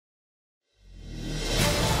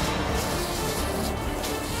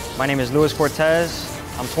My name is Luis Cortes.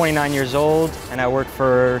 I'm 29 years old and I work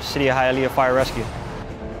for City of Hialeah Fire Rescue.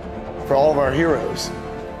 For all of our heroes,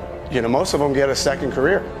 you know, most of them get a second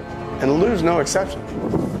career, and Lou's no exception.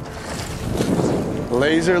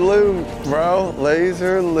 Laser Lou, bro,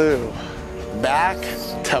 Laser Lou.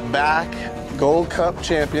 Back-to-back Gold Cup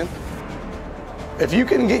champion. If you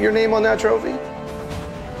can get your name on that trophy,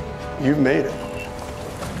 you've made it.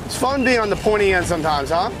 It's fun being on the pointy end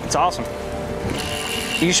sometimes, huh? It's awesome.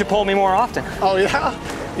 You should pull me more often. Oh yeah?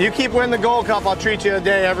 You keep winning the Gold Cup, I'll treat you a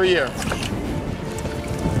day every year.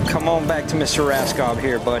 Come on back to Mr. Raskob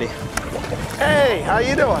here, buddy. Hey, how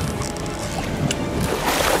you doing?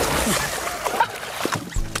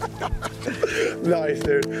 Nice,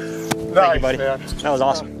 dude. Nice, Thank you, buddy. Man. That was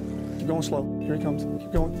awesome. Keep going slow. Here he comes.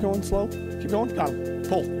 Keep going slow. Keep going. Got him.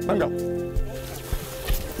 Pull. Let him go.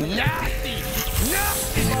 Nasty!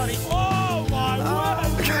 Nasty, buddy! Oh, my word!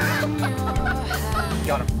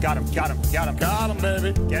 Got him,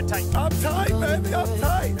 baby. Get tight. Up tight, baby. Up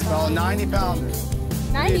tight. Well, 90 pounders.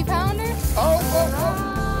 90 pounder? Oh.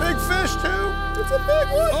 Big fish, too. It's a big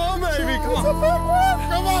one. Oh, baby, come It's on. a big one.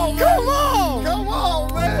 Come on, Come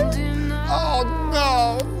on, man. Oh,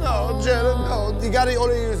 no, Jenna, no. You got to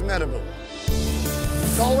only use Medical.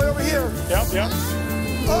 It's all the way over here. Yep.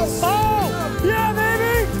 Oh, Yeah,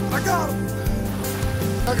 baby! I got him.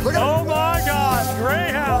 Look at Oh, my gosh,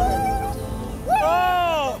 Greyhound!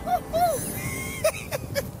 Oh!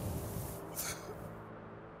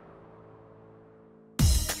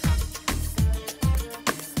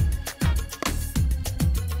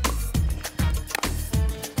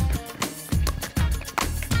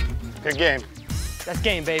 Good game. That's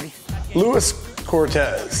game, baby. Luis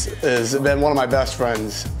Cortes has been one of my best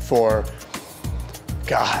friends for,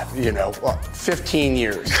 God, 15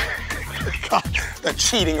 years. God, that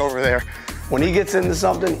cheating over there. When he gets into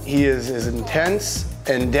something, he is intense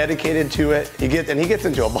and dedicated to it. He gets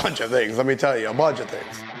into a bunch of things, let me tell you, a bunch of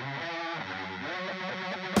things.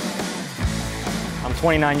 I'm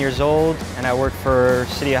 29 years old and I work for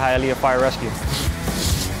City of Hialeah Fire Rescue.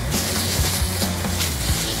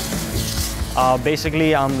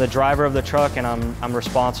 Basically, I'm the driver of the truck and I'm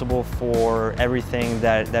responsible for everything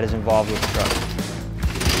that is involved with the truck.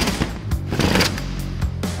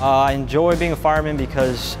 I enjoy being a fireman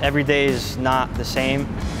because every day is not the same.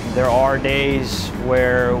 There are days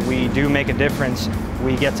where we do make a difference.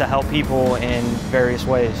 We get to help people in various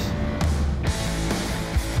ways.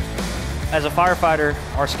 As a firefighter,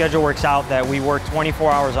 our schedule works out that we work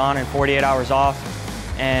 24 hours on and 48 hours off.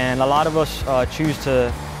 And a lot of us choose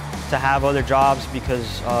to have other jobs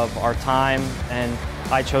because of our time, and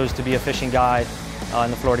I chose to be a fishing guide in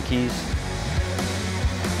the Florida Keys.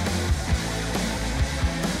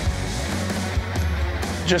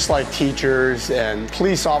 Just like teachers and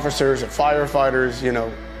police officers and firefighters,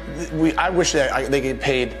 I wish that they get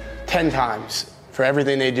paid 10 times for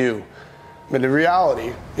everything they do. But the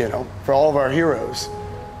reality, for all of our heroes,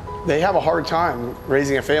 they have a hard time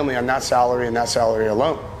raising a family on that salary and that salary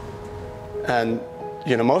alone. And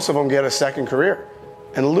most of them get a second career,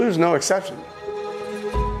 and Lou's no exception.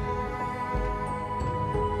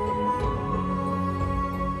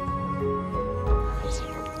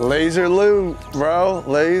 Laser Lou, bro,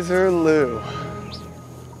 Laser Lou.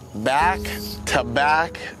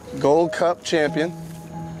 Back-to-back Gold Cup champion.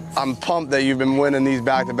 I'm pumped that you've been winning these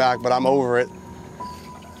back-to-back, but I'm over it.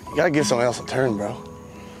 You gotta give someone else a turn, bro.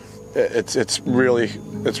 It's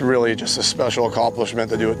really just a special accomplishment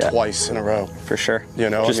to do it twice in a row. For sure.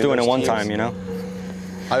 Just doing it one time,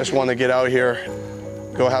 I just want to get out here,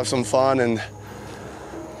 go have some fun, and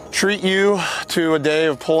treat you to a day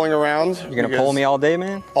of pulling around. You're gonna pull me all day,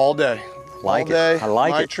 man? All day. Like all day. it. I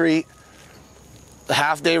like my it. treat. The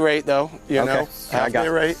half-day rate, though. Okay. Half-day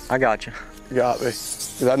rate. I got you. You got me.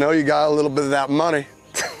 'Cause I know you got a little bit of that money.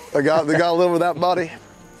 They got a little bit of that money.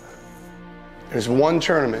 There's one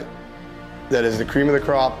tournament that is the cream of the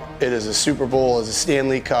crop. It is a Super Bowl, it's a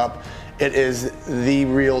Stanley Cup. It is the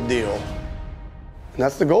real deal. And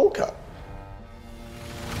that's the Gold Cup.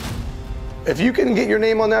 If you can get your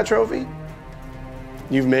name on that trophy,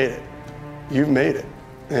 you've made it. You've made it.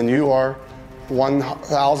 And you are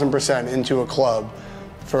 1,000% into a club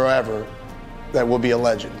forever that will be a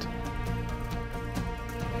legend.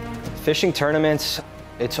 Fishing tournaments,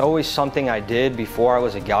 it's always something I did before I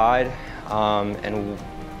was a guide. And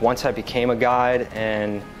once I became a guide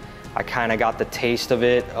and I kind of got the taste of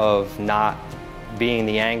it, of not being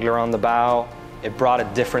the angler on the bow, it brought a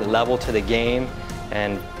different level to the game.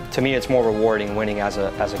 And to me, it's more rewarding winning as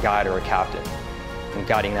a guide or a captain and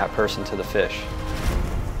guiding that person to the fish.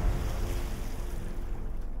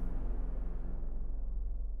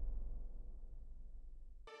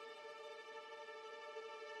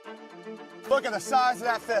 Look at the size of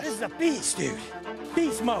that fish. This is a beast, dude.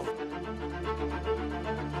 Beast mode.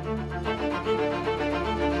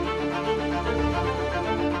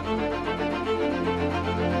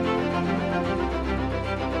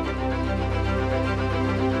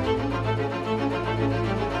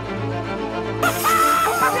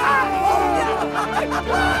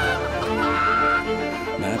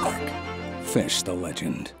 Maverick, fish the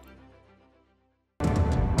legend.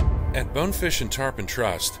 At Bonefish and Tarpon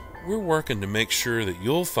Trust, we're working to make sure that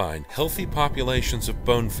you'll find healthy populations of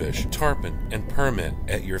bonefish, tarpon, and permit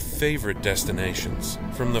at your favorite destinations.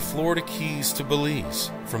 From the Florida Keys to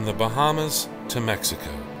Belize, from the Bahamas to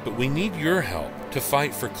Mexico. But we need your help to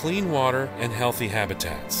fight for clean water and healthy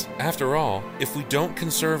habitats. After all, if we don't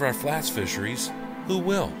conserve our flats fisheries, who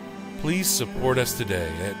will? Please support us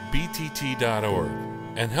today at btt.org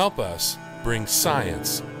and help us bring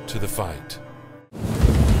science to the fight.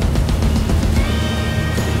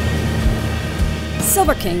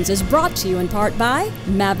 Silver Kings is brought to you in part by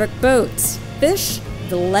Maverick Boats, Fish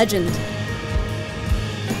the Legend.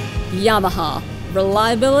 Yamaha,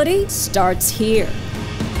 reliability starts here.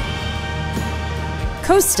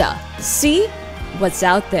 Costa, see what's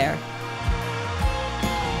out there.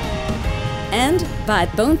 And by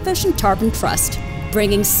Bonefish and Tarpon Trust,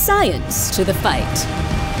 bringing science to the fight.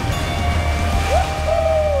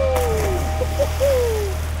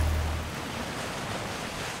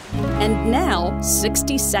 And now,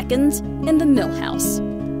 60 seconds in the Millhouse.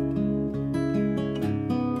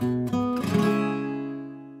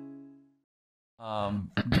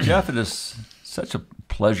 Jeff, it is such a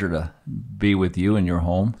pleasure to be with you in your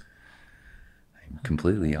home. I'm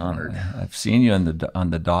completely honored. I've seen you on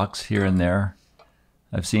the docks here and there.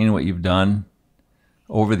 I've seen what you've done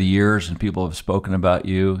over the years, and people have spoken about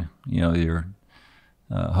you. You know, your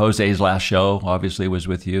Jose's last show obviously was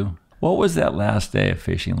with you. What was that last day of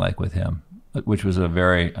fishing like with him, which was a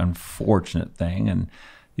very unfortunate thing? And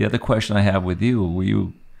the other question I have with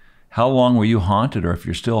you, how long were you haunted, or if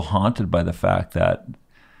you're still haunted by the fact that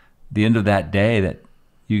the end of that day that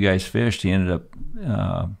you guys fished, he ended up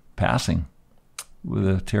passing with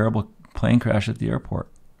a terrible plane crash at the airport?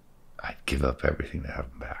 I'd give up everything to have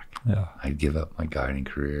him back. Yeah. I'd give up my guiding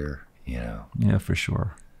career, you know. Yeah, for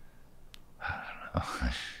sure. I don't know.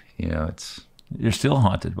 You know, it's... You're still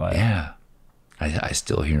haunted by it. Yeah. I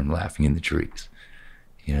still hear him laughing in the trees.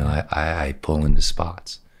 You know, I pull into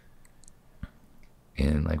spots.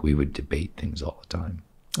 And, like, we would debate things all the time.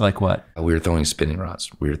 Like what? We were throwing spinning rods.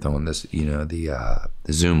 We were throwing this, you know, the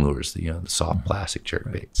zoom lures, the soft plastic jerk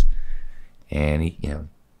baits. And he, you know,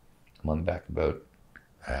 I'm on the back of the boat.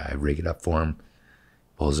 I rig it up for him.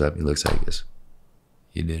 Pulls up. He looks at it. He goes,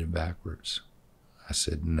 "You did it backwards." I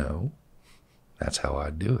said, "No, that's how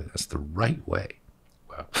I do it. That's the right way."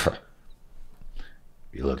 Well, if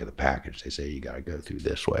you look at the package, they say you got to go through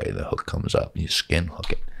this way. The hook comes up and you skin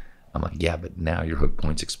hook it. I'm like, "Yeah, but now your hook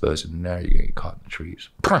point's exposed and now you're going to get caught in the trees."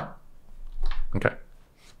 Okay.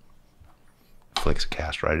 Flicks a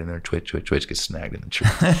cast right in there. Twitch, gets snagged in the tree.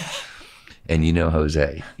 And you know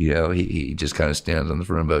Jose, you know, he just kind of stands on the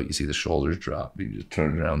front of the boat. You see the shoulders drop. He just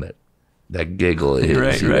turns around, that giggle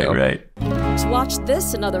is, Right. To watch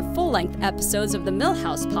this and other full-length episodes of the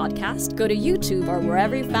Millhouse podcast, go to YouTube or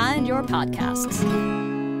wherever you find your podcasts.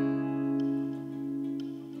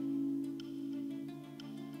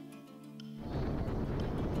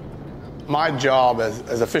 My job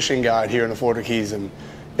as a fishing guide here in the Florida Keys, and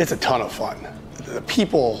it's a ton of fun. The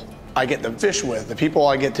people I get to fish with, the people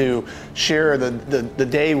I get to share the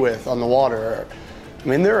day with on the water, I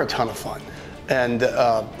mean, they're a ton of fun. And,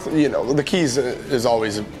 you know, the Keys is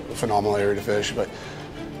always a phenomenal area to fish, but,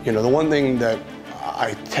 you know, the one thing that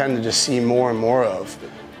I tend to just see more and more of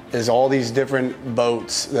is all these different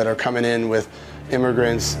boats that are coming in with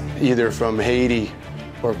immigrants, either from Haiti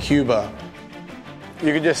or Cuba.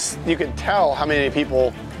 You could tell how many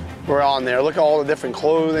people were on there. Look at all the different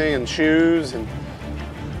clothing and shoes. And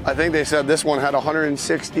I think they said this one had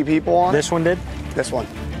 160 people on it. This one did? This one.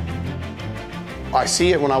 I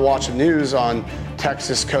see it when I watch the news on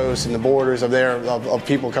Texas coast and the borders of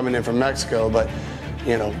people coming in from Mexico, but,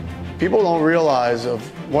 you know, people don't realize of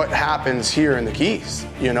what happens here in the Keys,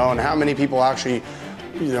 you know, and how many people actually,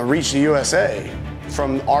 you know, reach the USA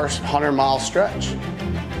from our 100-mile stretch.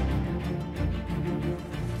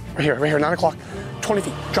 Right here, 9 o'clock, 20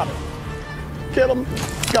 feet, drop it. Get him,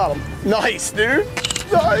 got him. Nice, dude,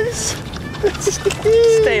 nice.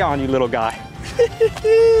 Stay on, you little guy.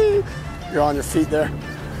 You're on your feet there.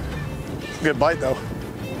 Good bite, though.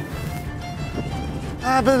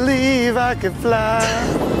 I believe I can fly.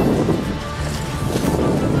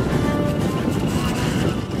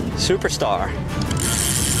 Superstar.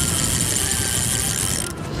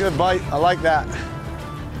 good bite. I like that.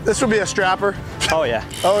 This would be a strapper. Oh yeah.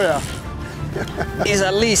 Oh yeah. He's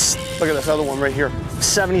at least, Look at this other one right here.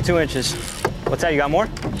 72 inches. What's that, you got more?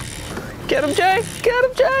 Get him, Jay! Get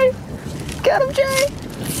him, Jay! Get him, Jay!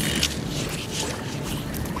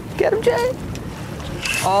 Get him, Jay!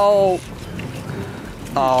 Oh.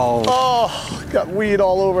 Oh. Oh, got weed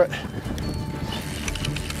all over it.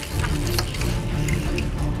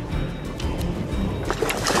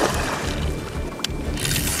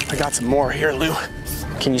 I got some more here, Lou.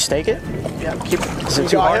 Can you stake it? Yeah, keep. Is it You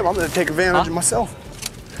too got hard? him. I'm gonna take advantage of myself.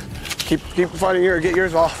 Keep fighting here, get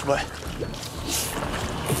yours off, but.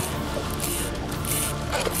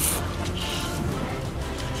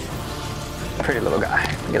 Pretty little guy.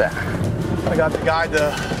 Look at that. I got the guide,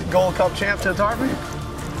 the Gold Cup champ to the Tarpon.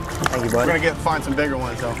 Thank you, We're buddy. gonna find some bigger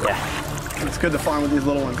ones though. Yeah. It's good to find with these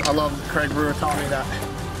little ones. I love Craig Brewer taught me that.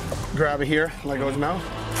 Grab it here, let go of his mouth.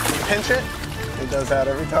 Pinch it. He does that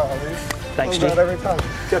every time. Thanks, Does G. that every time.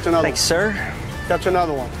 Catch another. Thanks, sir. Catch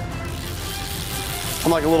another one.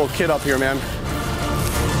 I'm like a little kid up here, man.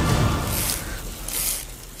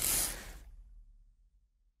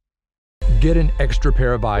 Get an extra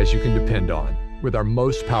pair of eyes you can depend on with our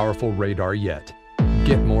most powerful radar yet.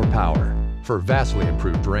 Get more power for vastly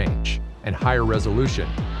improved range and higher resolution.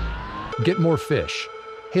 Get more fish.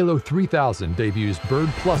 Halo 3000 debuts Bird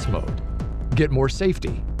Plus mode. Get more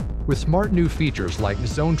safety with smart new features like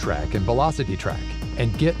Zone Track and Velocity Track.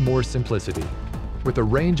 And get more simplicity. With a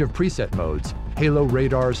range of preset modes, Halo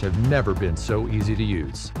radars have never been so easy to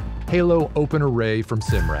use. Halo Open Array from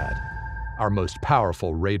Simrad, our most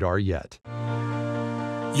powerful radar yet.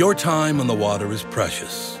 Your time on the water is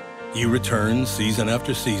precious. You return season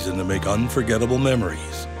after season to make unforgettable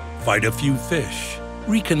memories, fight a few fish,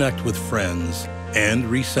 reconnect with friends, and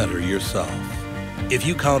recenter yourself. If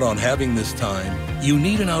you count on having this time, you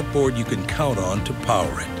need an outboard you can count on to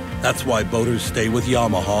power it. That's why boaters stay with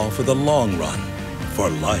Yamaha for the long run, for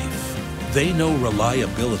life. They know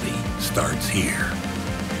reliability starts here.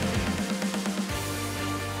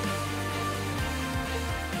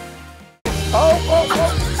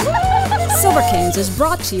 Silver Kings is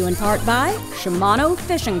brought to you in part by Shimano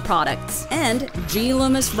Fishing Products and G.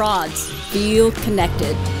 Loomis Rods. Feel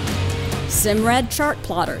connected. Simrad Chart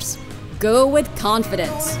Plotters. Go with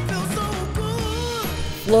confidence.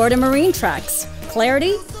 Florida Marine Tracks.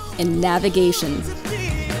 Clarity in navigation.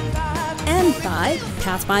 And by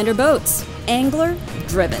Pathfinder Boats. Angler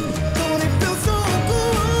driven.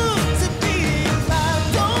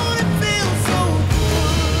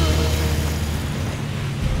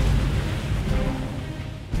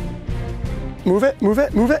 Move it, move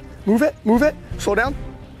it, move it, move it, move it. Slow down.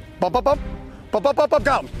 Bump, bump, bump. Bump, bump, bump, bump,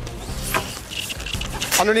 got him.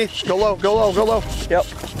 Underneath, go low, go low, go low. Yep.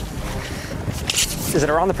 Is it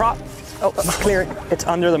around the prop? Oh, clear it. It's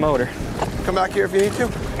under the motor. Come back here if you need to.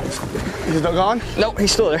 He's gone? Nope,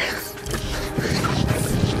 he's still there.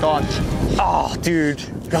 Gone. Oh, dude.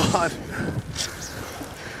 Gone.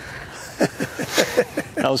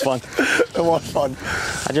 That was fun. It was fun.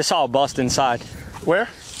 I just saw a bust inside. Where?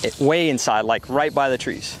 Way inside, like right by the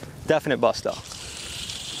trees. Definite bust though.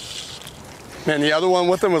 Man, the other one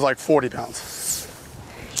with him was like 40 pounds.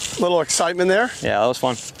 Little excitement there. Yeah, that was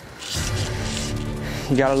fun.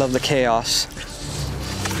 You gotta love the chaos.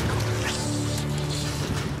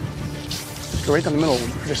 Go right down the middle,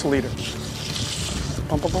 just a leader.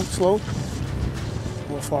 Bump, bump, bump, slow. A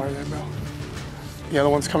little far there, bro. The other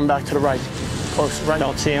one's coming back to the right. Close, right.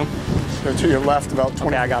 Don't see him. They're to your left, about 20.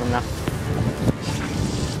 Okay, I got him now.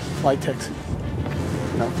 Light ticks.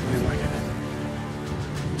 No, he didn't like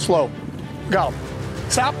it. Slow. Got him.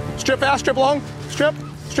 Stop. Strip fast, strip long. Strip.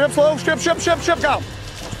 Strip slow. Strip, strip, strip, strip. Got him.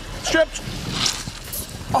 Strip.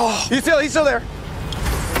 Oh, he's still there.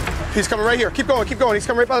 He's coming right here. Keep going, keep going. He's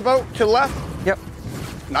coming right by the boat. To the left. Yep.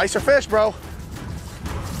 Nicer fish, bro.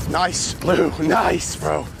 Nice, Blue. Nice,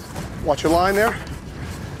 bro. Watch your line there.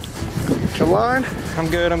 Watch your line. I'm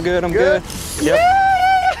good, I'm good, I'm good. Yep.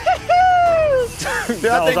 Dude,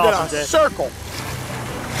 That was thing awesome, did a Jay. circle.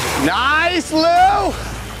 Nice, Lou.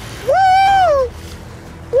 Woo!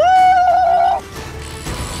 Woo!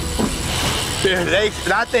 Dude,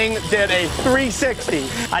 that thing did a 360.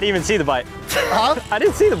 I didn't even see the bite. Huh? I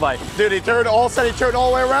didn't see the bite. Dude, he turned all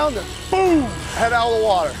the way around and boom, head out of the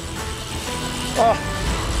water. Oh,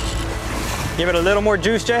 Give it a little more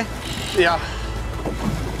juice, Jay. yeah.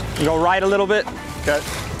 You go right a little bit. Okay. I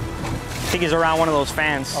think he's around one of those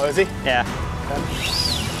fans. Oh, is he? Yeah.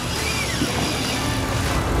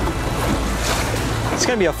 It's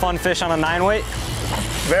gonna be a fun fish on a 9-weight.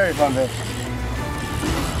 Very fun fish.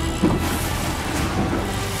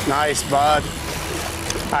 Nice, bud.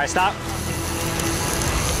 All right, stop.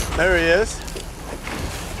 There he is.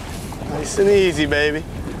 Nice and easy, baby.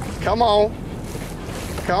 Come on.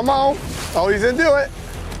 Come on. Oh, he's into it.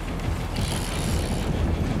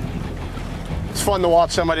 It's fun to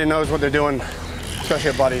watch somebody who knows what they're doing,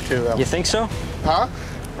 especially a buddy too, though. You think so? Huh?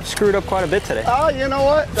 I screwed up quite a bit today. Oh, you know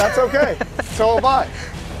what? That's okay. So have I.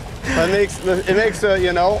 It makes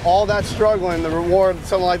you know, all that struggling, the reward,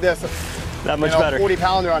 something like this. That much better. 40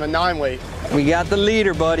 pounder on a 9 weight. We got the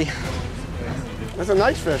leader, buddy. That's a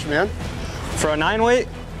nice fish, man. For a 9 weight?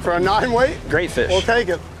 For a 9 weight? Great fish. We'll take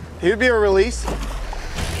it. He'd be a release.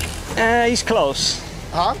 He's close.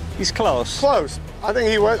 Huh? He's close. Close. I think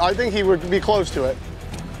he would. I think he would be close to it.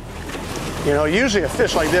 You know, usually a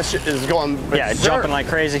fish like this is going berserk, yeah, jumping like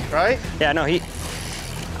crazy. Right? Yeah, no, I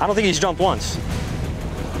don't think he's jumped once.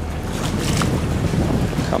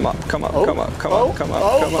 Come up, come up, come up, come up, come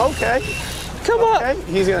up, come up. Okay. Come up. Okay.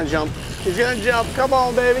 He's gonna jump. He's gonna jump. Come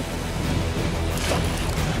on, baby.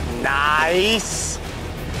 Nice.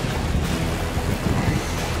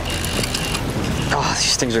 Oh,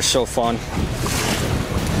 these things are so fun.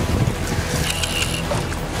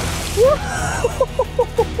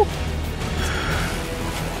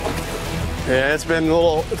 Yeah, it's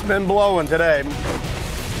been blowing today.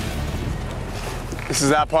 This is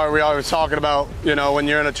that part we always talking about, you know, when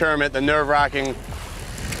you're in a tournament, the nerve-wracking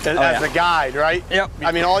as a guide, right? Yep.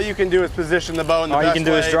 I mean, all you can do is position the bow in the best way. All you can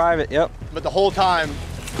do is drive it, yep. But the whole time,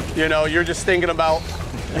 you know, you're just thinking about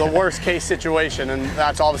the worst case situation, and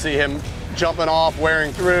that's obviously him jumping off,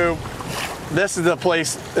 wearing through. This is the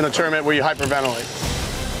place in a tournament where you hyperventilate.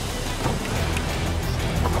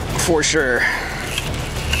 For sure.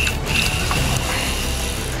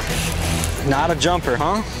 Not a jumper,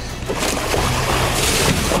 huh?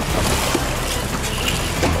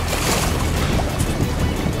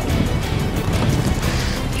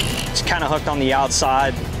 It's kind of hooked on the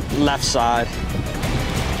outside, left side.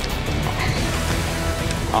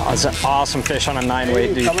 Oh, it's an awesome fish on a 9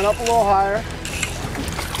 weight, dude. Coming up a little higher.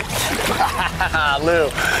 Lou,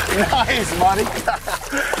 nice, buddy.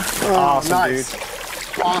 Oh, awesome, nice. Dude.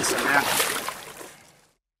 Awesome, man.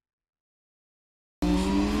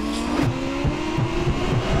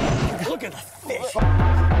 Look at the fish.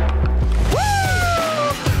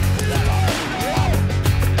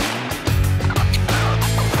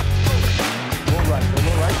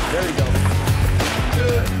 Right. There you go.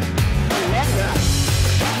 Good. Yeah.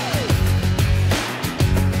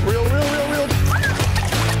 Real.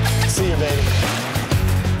 See you, baby.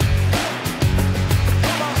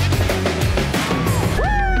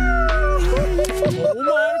 Oh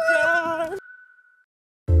my God.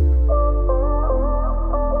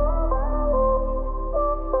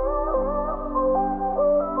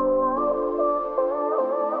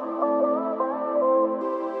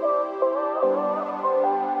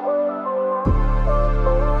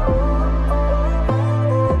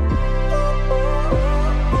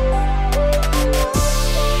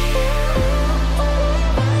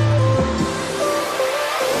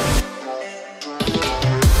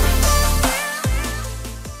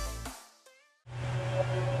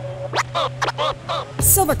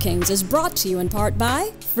 Silver Kings is brought to you in part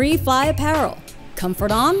by Free Fly Apparel,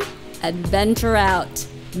 Comfort On, Adventure Out,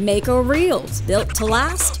 Mako Reels, built to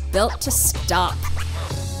last, built to stop,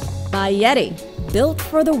 by Yeti, built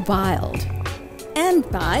for the wild, and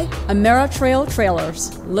by Ameritrail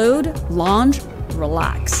Trailers, load, launch,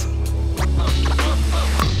 relax.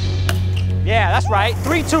 Yeah, that's right.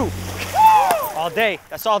 3-2. All day.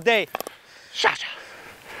 That's all day. Shasha.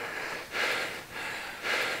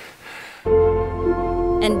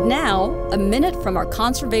 And now, a minute from our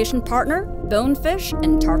conservation partner, Bonefish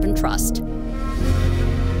and Tarpon Trust.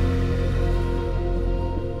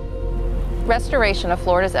 Restoration of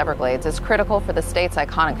Florida's Everglades is critical for the state's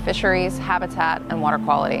iconic fisheries, habitat, and water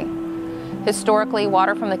quality. Historically,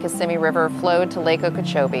 water from the Kissimmee River flowed to Lake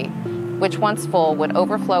Okeechobee, which once full would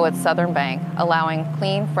overflow its southern bank, allowing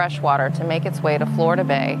clean, fresh water to make its way to Florida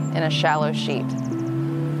Bay in a shallow sheet.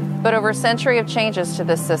 But over a century of changes to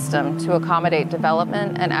this system to accommodate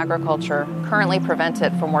development and agriculture currently prevent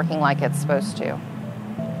it from working like it's supposed to.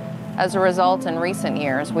 As a result, in recent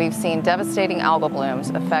years, we've seen devastating algal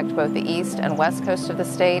blooms affect both the east and west coast of the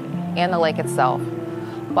state and the lake itself,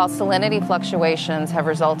 while salinity fluctuations have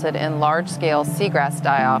resulted in large-scale seagrass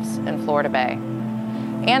die-offs in Florida Bay.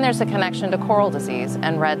 And there's a connection to coral disease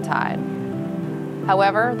and red tide.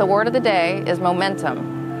 However, the word of the day is momentum.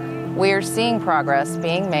 We are seeing progress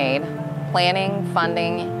being made, planning,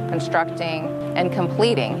 funding, constructing, and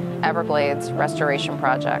completing Everglades restoration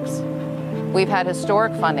projects. We've had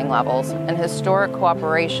historic funding levels and historic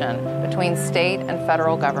cooperation between state and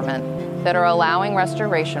federal government that are allowing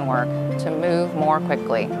restoration work to move more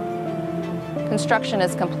quickly. Construction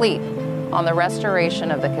is complete on the restoration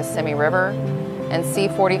of the Kissimmee River and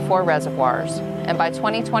C-44 reservoirs, and by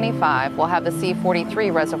 2025 we'll have the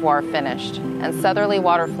C-43 reservoir finished and southerly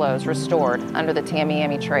water flows restored under the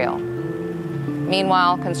Tamiami Trail.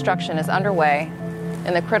 Meanwhile, construction is underway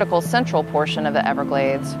in the critical central portion of the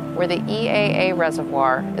Everglades where the EAA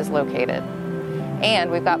reservoir is located. And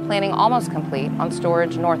we've got planning almost complete on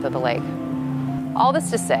storage north of the lake. All this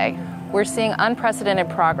to say, we're seeing unprecedented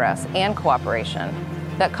progress and cooperation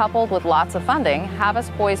that, coupled with lots of funding, have us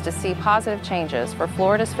poised to see positive changes for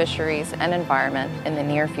Florida's fisheries and environment in the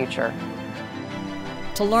near future.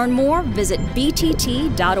 To learn more, visit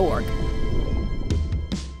btt.org.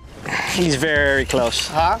 He's very close.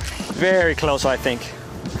 Huh? Very close, I think.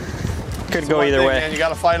 Could go either way. Man, you got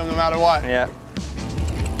to fight him no matter what. Yeah.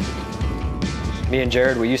 Me and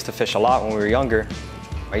Jared, we used to fish a lot when we were younger.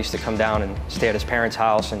 I used to come down and stay at his parents'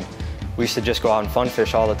 house, and we used to just go out and fun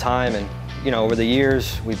fish all the time. And you know, over the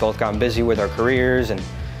years, we've both gotten busy with our careers, and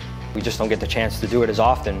we just don't get the chance to do it as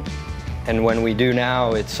often. And when we do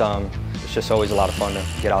now, it's just always a lot of fun to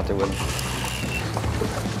get out there with him.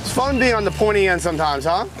 It's fun being on the pointy end sometimes,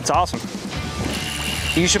 huh? It's awesome.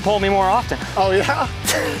 You should pull me more often. Oh, yeah?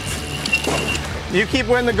 You keep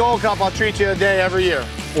winning the Gold Cup, I'll treat you a day every year.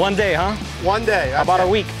 One day, huh? One day. How about a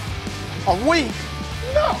week? A week?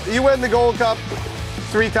 No. You win the Gold Cup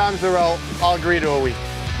 3 times in a row, I'll agree to a week.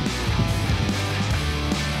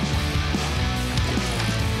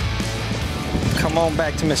 Come on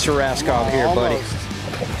back to Mr. Raskov here, buddy.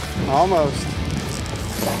 Almost.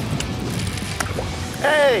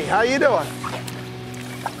 Hey, how you doing?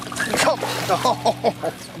 Oh,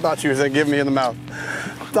 thought she was gonna give me in the mouth.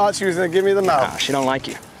 Thought she was gonna give me the mouth. Nah, she don't like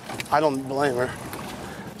you. I don't blame her.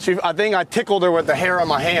 I think I tickled her with the hair on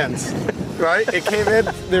my hands, right? It came in,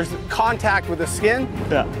 there's contact with the skin.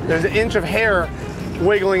 Yeah. There's an inch of hair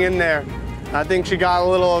wiggling in there. I think she got a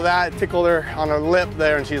little of that, tickled her on her lip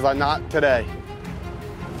there, and she's like, not today.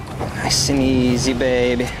 Nice and easy,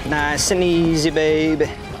 baby. Nice and easy, baby.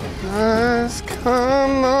 Nice,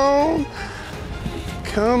 come on.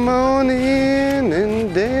 Come on in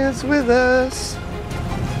and dance with us.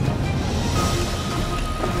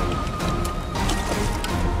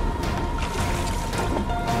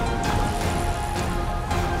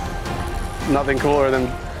 Nothing cooler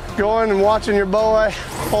than going and watching your boy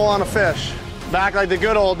pull on a fish. Back like the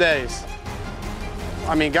good old days.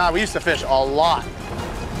 I mean, God, we used to fish a lot.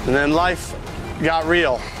 And then life got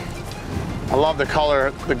real. I love the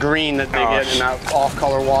color, the green that they get in that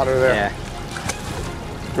off-color water there. Yeah.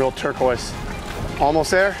 Real turquoise.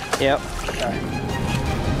 Almost there? Yep. Okay.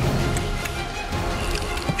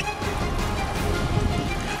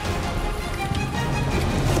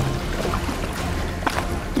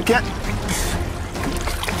 Get.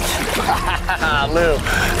 Lou.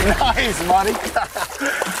 Nice, buddy.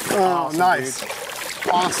 Oh, awesome, nice. Dude.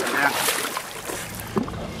 Awesome, man.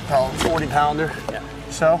 Oh, 40 pounder. Yeah.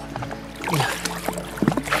 So.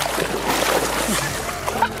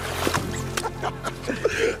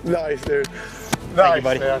 Nice, dude. Thank you,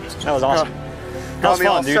 buddy. Man. That was awesome. That was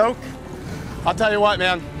fun, dude. Soaked. I'll tell you what,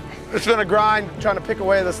 man. It's been a grind trying to pick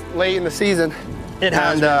away this late in the season. It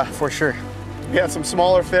has, man, for sure. We had some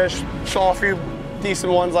smaller fish, saw a few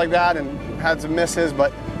decent ones like that, and had some misses,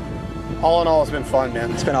 but all in all, it's been fun,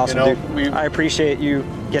 man. It's been awesome, dude. I appreciate you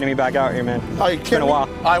getting me back out here, man. It's been a while.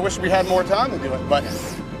 I wish we had more time to do it, but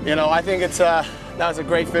you know, I think it's that was a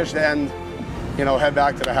great fish to end. You know, head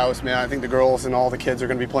back to the house, man. I think the girls and all the kids are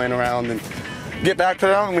going to be playing around and get back to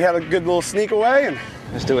them. And we had a good little sneak away and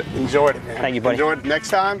let's do it. Enjoyed it, man. Thank you, buddy. Enjoyed it. Next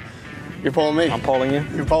time, you're pulling me. I'm pulling you.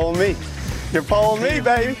 You're pulling me. You're pulling me,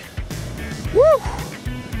 baby. Woo!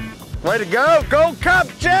 Way to go. Gold Cup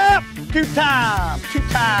champ. 2 times. 2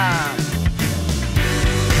 times.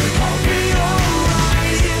 I'll be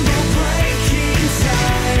alright in the breaking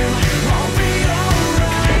time. I'll be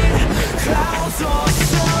alright. Clouds or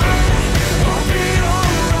sun. I'll be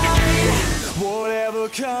alright. Whatever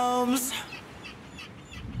comes.